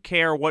you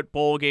care what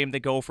bowl game the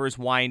Gophers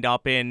wind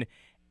up in?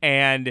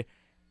 And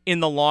in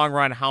the long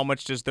run, how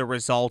much does the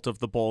result of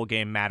the bowl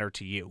game matter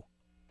to you?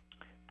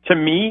 To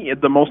me,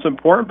 the most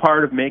important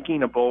part of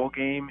making a bowl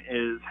game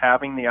is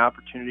having the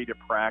opportunity to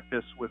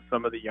practice with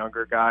some of the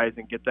younger guys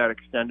and get that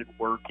extended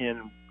work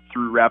in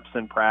through reps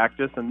and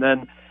practice. And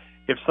then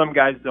if some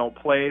guys don't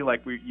play,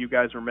 like you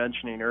guys were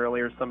mentioning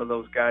earlier, some of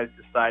those guys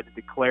decide to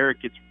declare,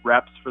 it gets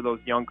reps for those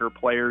younger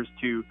players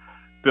to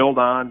build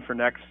on for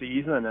next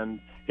season. And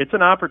it's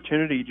an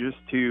opportunity just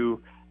to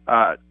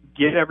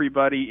get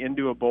everybody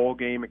into a bowl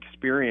game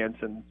experience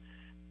and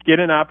get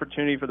an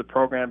opportunity for the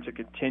program to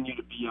continue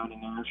to be on a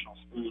national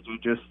stage. We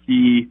just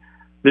see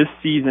this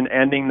season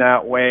ending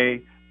that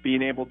way,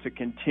 being able to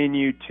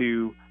continue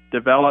to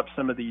develop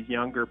some of these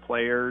younger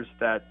players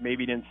that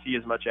maybe didn't see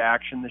as much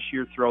action this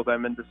year, throw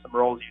them into some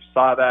roles. You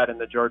saw that in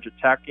the Georgia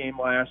Tech game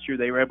last year.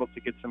 They were able to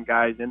get some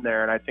guys in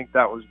there, and I think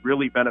that was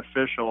really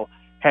beneficial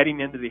heading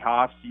into the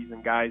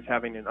offseason, guys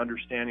having an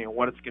understanding of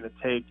what it's going to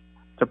take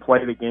to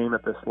play the game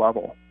at this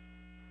level.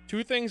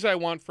 2 things I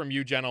want from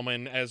you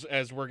gentlemen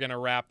as we're going to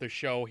wrap the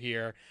show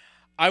here.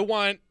 I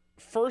want,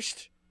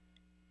 first,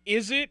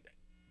 is it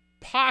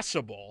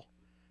possible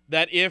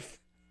that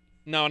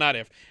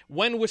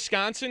when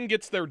Wisconsin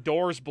gets their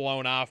doors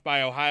blown off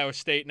by Ohio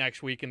State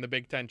next week in the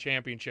Big Ten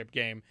championship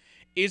game,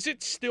 is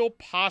it still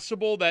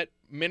possible that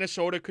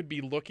Minnesota could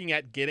be looking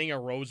at getting a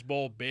Rose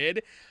Bowl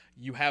bid?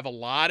 You have a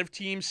lot of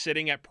teams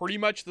sitting at pretty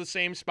much the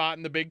same spot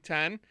in the Big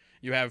Ten.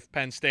 You have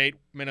Penn State,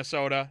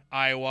 Minnesota,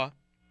 Iowa,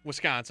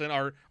 Wisconsin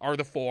are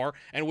the 4,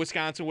 and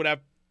Wisconsin would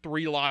have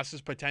 3 losses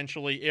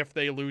potentially if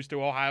they lose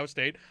to Ohio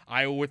State.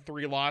 Iowa with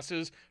 3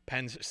 losses,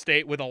 Penn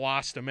State with a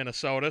loss to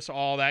Minnesota, so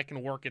all that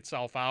can work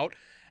itself out.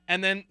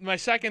 And then my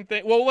second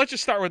thing, well, let's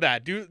just start with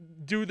that.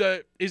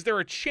 Is there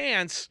a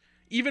chance,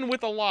 even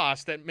with a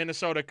loss, that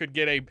Minnesota could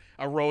get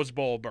a Rose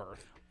Bowl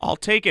berth? I'll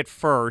take it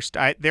first.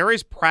 There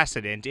is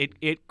precedent.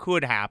 It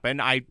could happen.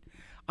 I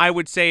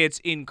would say it's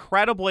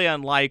incredibly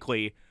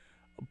unlikely.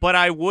 But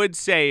I would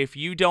say if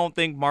you don't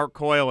think Mark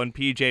Coyle and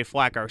PJ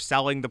Fleck are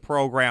selling the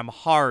program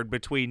hard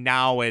between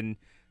now and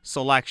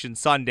Selection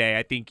Sunday,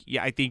 I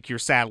think you're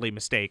sadly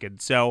mistaken.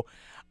 So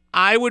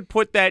I would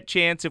put that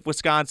chance if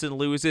Wisconsin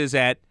loses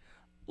at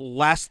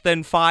less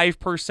than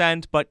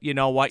 5%, but you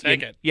know what?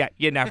 Take it. Yeah,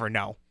 you never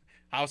know.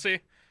 Housey?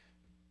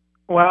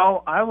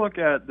 Well, I look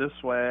at it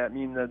this way. I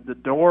mean, the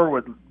door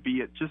would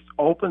be just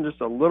open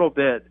just a little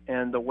bit,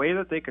 and the way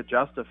that they could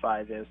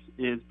justify this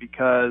is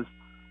because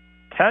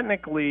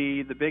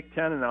technically the Big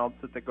Ten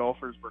announced that the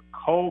Gophers were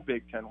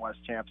co-Big Ten West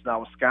champs.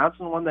 Now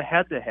Wisconsin won the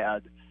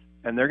head-to-head,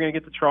 and they're going to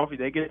get the trophy.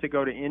 They get to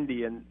go to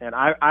Indy, and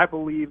I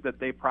believe that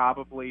they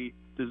probably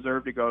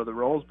deserve to go to the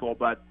Rose Bowl.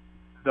 But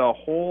the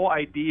whole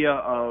idea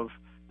of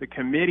the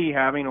committee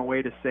having a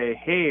way to say,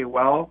 hey,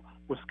 well,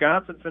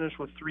 Wisconsin finished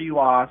with 3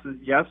 losses.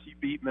 Yes, you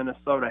beat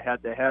Minnesota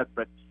head-to-head,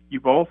 but you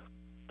both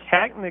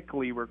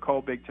technically were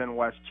co-Big Ten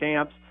West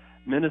champs.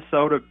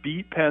 Minnesota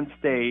beat Penn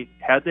State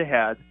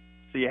head-to-head,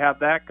 so you have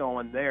that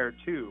going there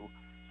too.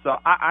 So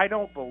I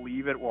don't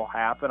believe it will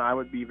happen. I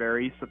would be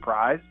very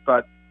surprised,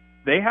 but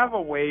they have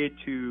a way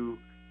to,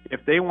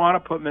 if they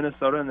want to put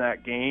Minnesota in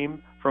that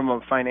game, from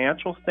a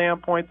financial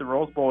standpoint, the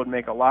Rose Bowl would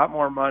make a lot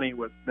more money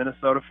with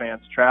Minnesota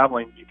fans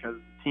traveling because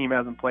the team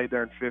hasn't played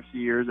there in 50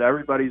 years.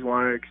 Everybody's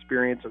wanted to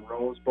experience a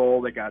Rose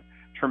Bowl. They got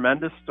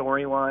tremendous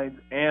storylines,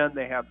 and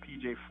they have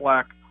P.J.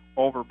 Fleck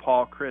over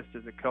Paul Chryst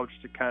as a coach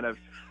to kind of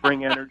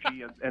bring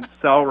energy and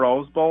sell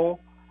Rose Bowl.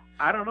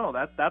 I don't know.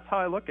 That's how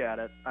I look at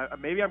it.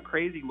 Maybe I'm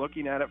crazy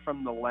looking at it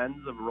from the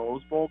lens of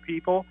Rose Bowl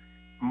people.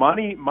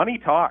 Money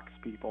talks,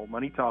 people.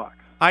 Money talks.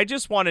 I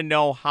just want to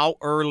know, how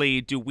early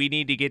do we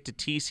need to get to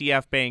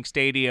TCF Bank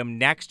Stadium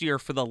next year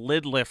for the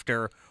lid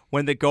lifter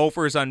when the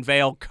Gophers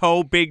unveil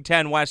co-Big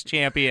Ten West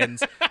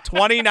champions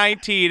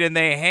 2019 and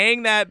they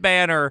hang that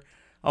banner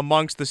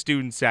amongst the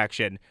student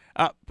section?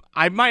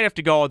 I might have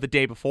to go the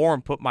day before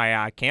and put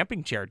my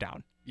camping chair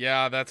down.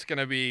 Yeah, that's going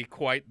to be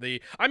quite the...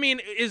 I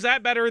mean, is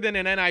that better than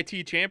an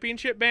NIT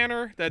championship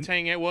banner that's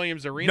hanging at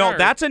Williams Arena? No,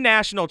 that's a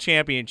national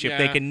championship. Yeah.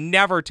 They can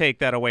never take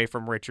that away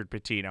from Richard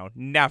Pitino.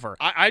 Never.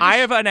 I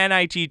have an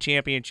NIT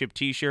championship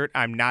T-shirt.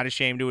 I'm not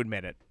ashamed to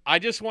admit it. I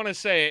just want to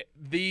say,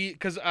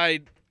 because I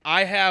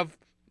have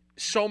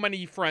so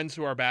many friends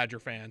who are Badger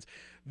fans,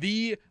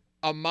 the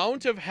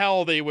amount of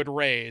hell they would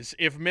raise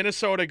if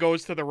Minnesota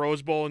goes to the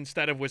Rose Bowl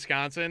instead of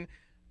Wisconsin,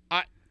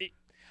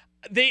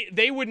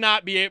 they would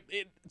not be.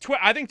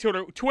 I think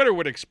Twitter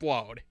would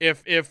explode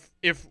if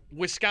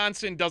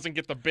Wisconsin doesn't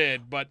get the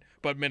bid, but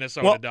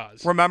Minnesota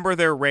does. Remember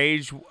their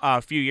rage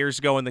a few years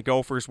ago when the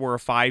Gophers were a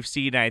 5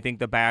 seed, and I think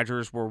the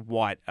Badgers were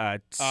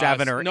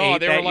 7 or 8 no,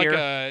 they that were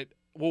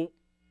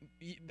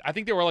year? I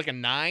think they were like a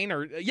 9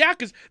 or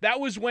because that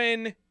was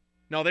when.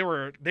 No, they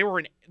were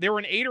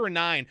an 8 or a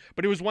 9,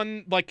 but it was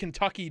when like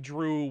Kentucky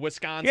drew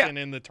Wisconsin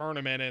in the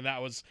tournament, and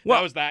that was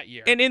that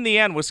year. And in the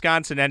end,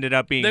 Wisconsin ended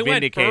up being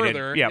vindicated. Went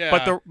further,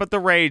 yeah. But the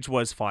rage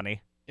was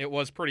funny. It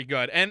was pretty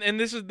good. And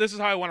this is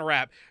how I want to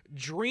wrap.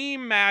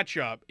 Dream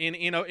matchup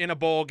in a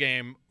bowl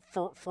game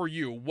for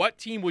you. What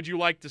team would you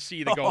like to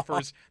see the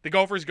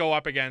Gophers go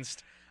up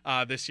against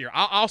this year?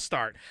 I'll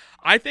start.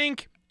 I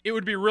think it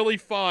would be really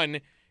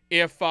fun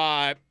if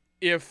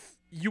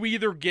you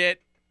either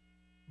get.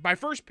 My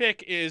first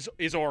pick is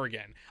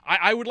Oregon.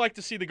 I would like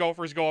to see the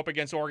Gophers go up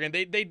against Oregon.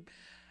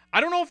 I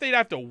don't know if they'd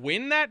have to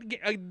win that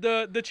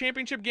the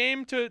championship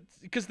game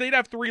because they'd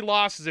have 3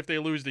 losses if they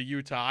lose to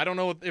Utah. I don't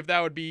know if that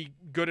would be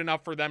good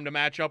enough for them to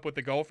match up with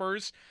the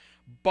Gophers,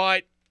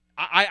 but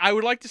I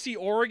would like to see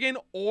Oregon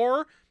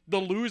or the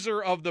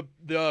loser of the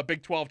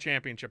Big 12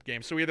 championship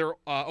game. So either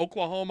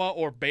Oklahoma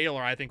or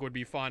Baylor, I think, would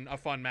be a fun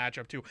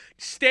matchup too.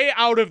 Stay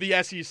out of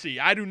the SEC.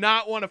 I do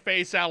not want to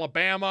face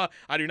Alabama.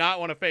 I do not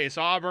want to face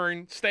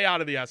Auburn. Stay out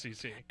of the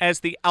SEC. As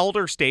the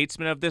elder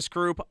statesman of this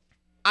group,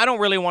 I don't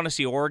really want to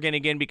see Oregon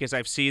again because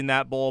I've seen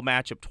that bowl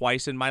matchup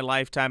twice in my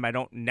lifetime. I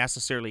don't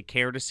necessarily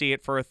care to see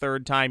it for a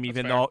third time,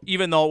 even though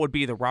it would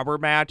be the rubber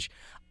match.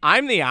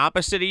 I'm the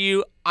opposite of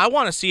you. I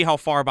want to see how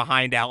far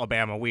behind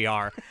Alabama we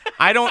are.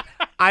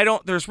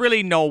 There's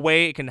really no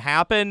way it can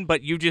happen,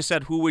 but you just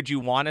said who would you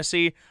want to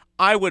see?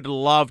 I would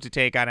love to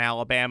take on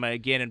Alabama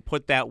again and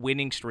put that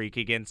winning streak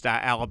against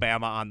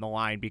Alabama on the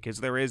line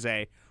because there is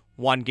a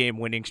 1-game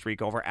winning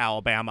streak over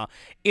Alabama.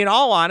 In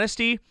all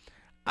honesty,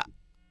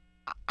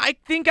 I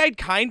think I'd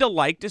kind of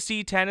like to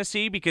see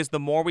Tennessee because the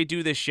more we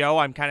do this show,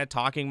 I'm kind of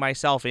talking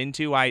myself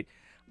into I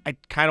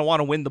kind of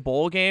want to win the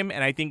bowl game,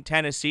 and I think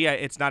Tennessee,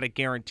 it's not a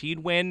guaranteed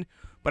win,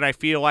 but I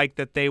feel like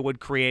that they would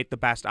create the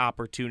best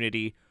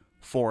opportunity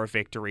for a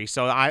victory.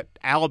 So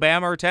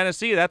Alabama or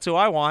Tennessee, that's who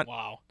I want.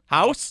 Wow.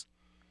 House?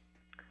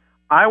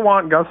 I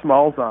want Gus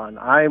Malzahn.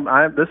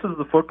 This is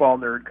the football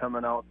nerd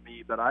coming out in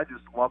me, but I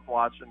just love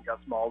watching Gus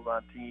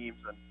Malzahn teams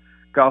and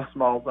Gus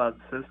Malzahn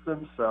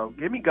systems. So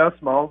give me Gus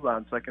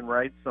Malzahn so I can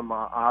write some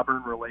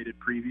Auburn-related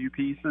preview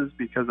pieces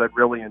because I'd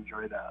really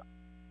enjoy that.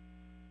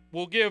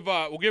 We'll give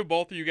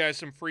both of you guys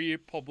some free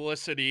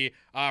publicity.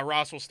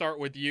 Ross, we'll start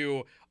with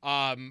you.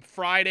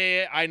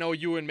 Friday, I know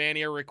you and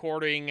Manny are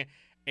recording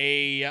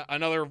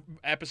another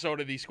episode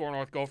of the Score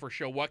North Gopher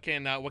Show. What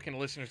can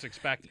listeners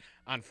expect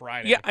on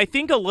Friday? Yeah, I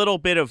think a little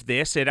bit of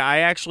this, and I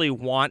actually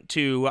want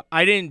to.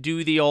 I didn't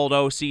do the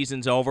old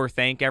season's over.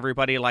 Thank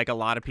everybody like a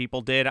lot of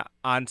people did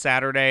on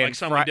Saturday. Like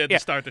someone did to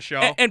start the show.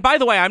 And by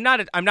the way, I'm not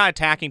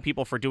attacking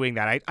people for doing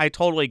that. I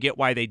totally get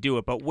why they do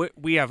it, but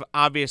we have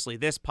obviously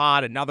this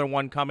pod, another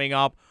one coming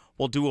up.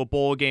 We'll do a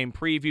bowl game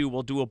preview.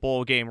 We'll do a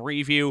bowl game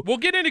review. We'll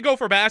get into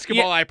Gopher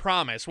basketball, Yeah. I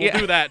promise. We'll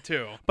do that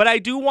too. But I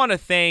do want to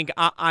thank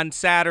on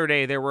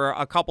Saturday there were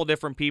a couple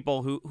different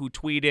people who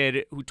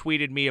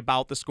tweeted me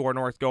about the Score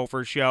North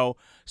Gophers show.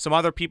 Some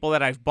other people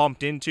that I've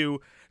bumped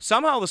into.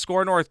 Somehow the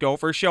Score North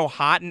Gophers show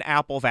hot in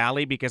Apple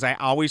Valley because I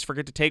always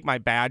forget to take my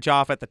badge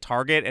off at the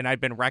Target, and I've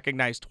been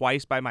recognized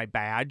twice by my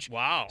badge.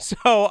 Wow.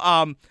 So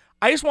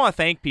I just want to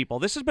thank people.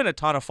 This has been a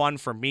ton of fun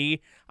for me.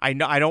 I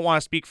know I don't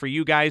want to speak for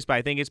you guys, but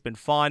I think it's been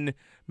fun.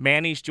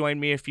 Manny's joined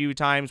me a few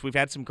times. We've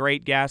had some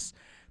great guests.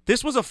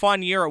 This was a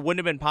fun year. It wouldn't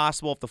have been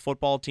possible if the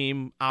football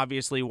team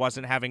obviously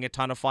wasn't having a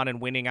ton of fun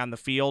and winning on the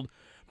field.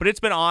 But it's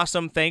been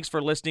awesome. Thanks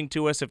for listening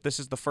to us. If this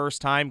is the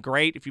first time,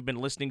 great. If you've been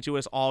listening to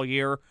us all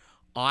year,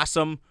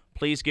 awesome.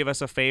 Please give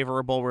us a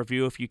favorable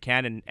review if you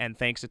can, and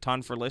thanks a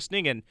ton for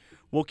listening, and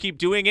we'll keep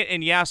doing it.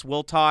 And yes,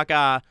 we'll talk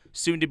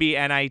soon-to-be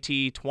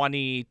NIT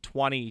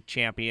 2020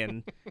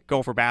 champion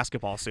Gopher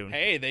basketball soon.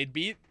 Hey, they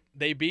beat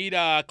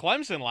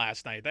Clemson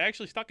last night. They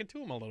actually stuck it to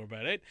them a little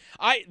bit.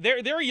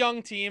 They're a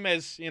young team,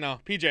 as you know.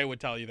 PJ would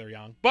tell you they're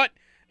young, but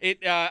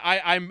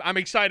I'm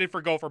excited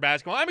for Gopher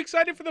basketball. I'm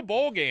excited for the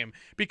bowl game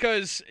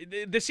because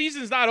the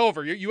season's not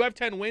over. You have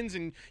 10 wins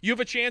and you have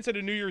a chance at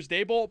a New Year's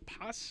Day bowl,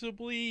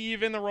 possibly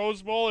even the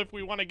Rose Bowl if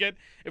we want to get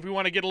a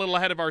little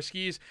ahead of our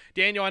skis.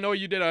 Daniel, I know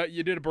you did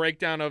a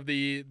breakdown of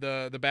the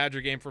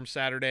Badger game from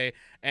Saturday,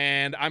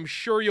 and I'm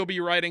sure you'll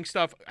be writing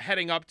stuff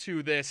heading up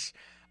to this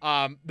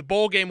the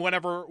bowl game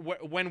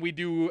when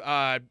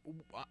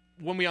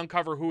we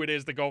uncover who it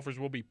is the Gophers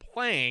will be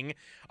playing.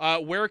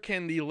 Where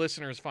can the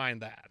listeners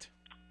find that?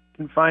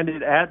 You can find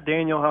it at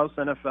Daniel House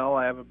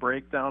NFL. I have a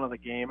breakdown of the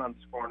game on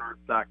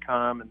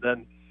scorenorth.com, and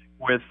then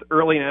with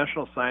early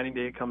National Signing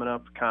Day coming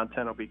up,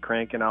 content will be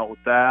cranking out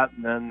with that,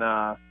 and then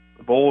the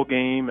bowl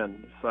game,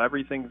 and so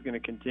everything's going to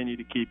continue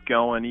to keep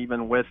going,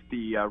 even with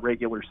the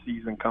regular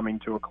season coming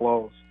to a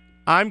close.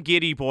 I'm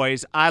giddy,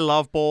 boys. I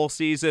love bowl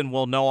season.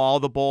 We'll know all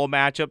the bowl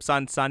matchups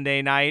on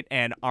Sunday night,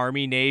 and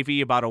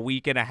Army-Navy about a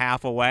week and a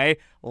half away.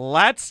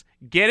 Let's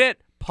get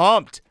it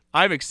pumped.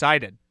 I'm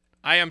excited.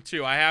 I am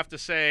too. I have to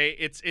say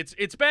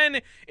it's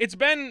been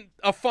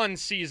a fun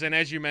season,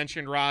 as you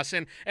mentioned, Ross,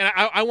 and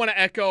I want to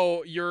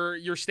echo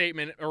your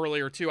statement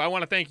earlier too. I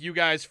want to thank you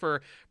guys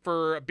for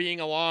being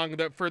along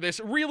for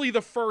this really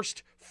the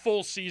first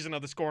full season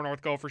of the Score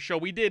North Gopher show.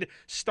 We did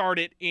start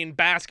it in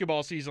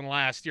basketball season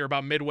last year,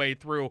 about midway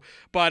through,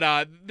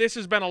 but this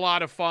has been a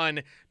lot of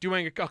fun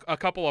doing a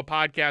couple of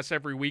podcasts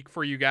every week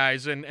for you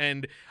guys,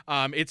 and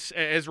it's,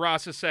 as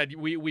Ross has said,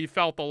 we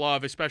felt the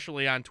love,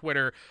 especially on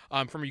Twitter,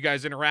 from you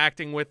guys interacting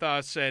with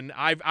us, and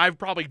I've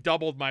probably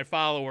doubled my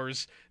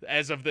followers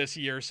as of this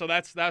year, so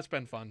that's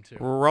been fun too.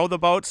 Row the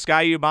boat,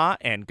 Sky Yuma,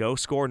 and go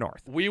Score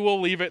North. We will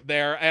leave it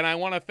there, and I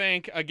want to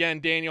thank again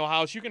Daniel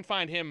House. You can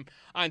find him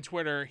on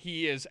Twitter.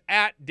 He is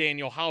at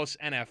Daniel House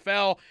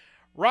NFL.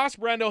 Ross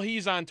Brendel,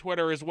 he's on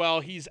Twitter as well.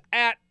 He's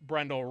at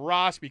Brendel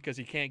Ross because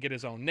he can't get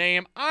his own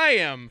name. I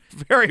am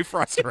very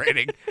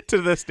frustrating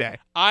to this day.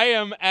 I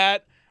am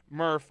at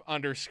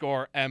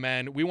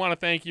Murph_MN. We want to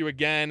thank you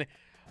again.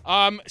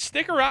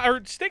 Stick around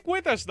or stick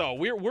with us though.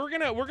 We're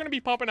gonna be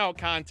pumping out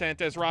content.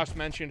 As Ross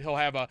mentioned, he'll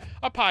have a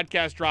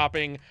podcast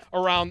dropping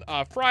around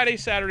Friday,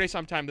 Saturday,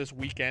 sometime this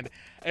weekend,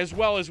 as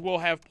well as we'll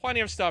have plenty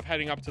of stuff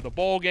heading up to the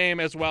bowl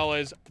game as well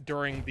as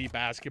during the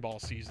basketball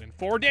season.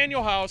 For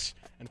Daniel House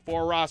and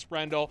for Ross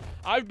Brendel,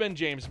 I've been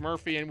James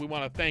Murphy, and we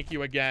want to thank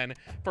you again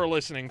for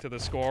listening to the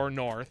Score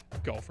North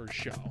Gophers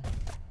show.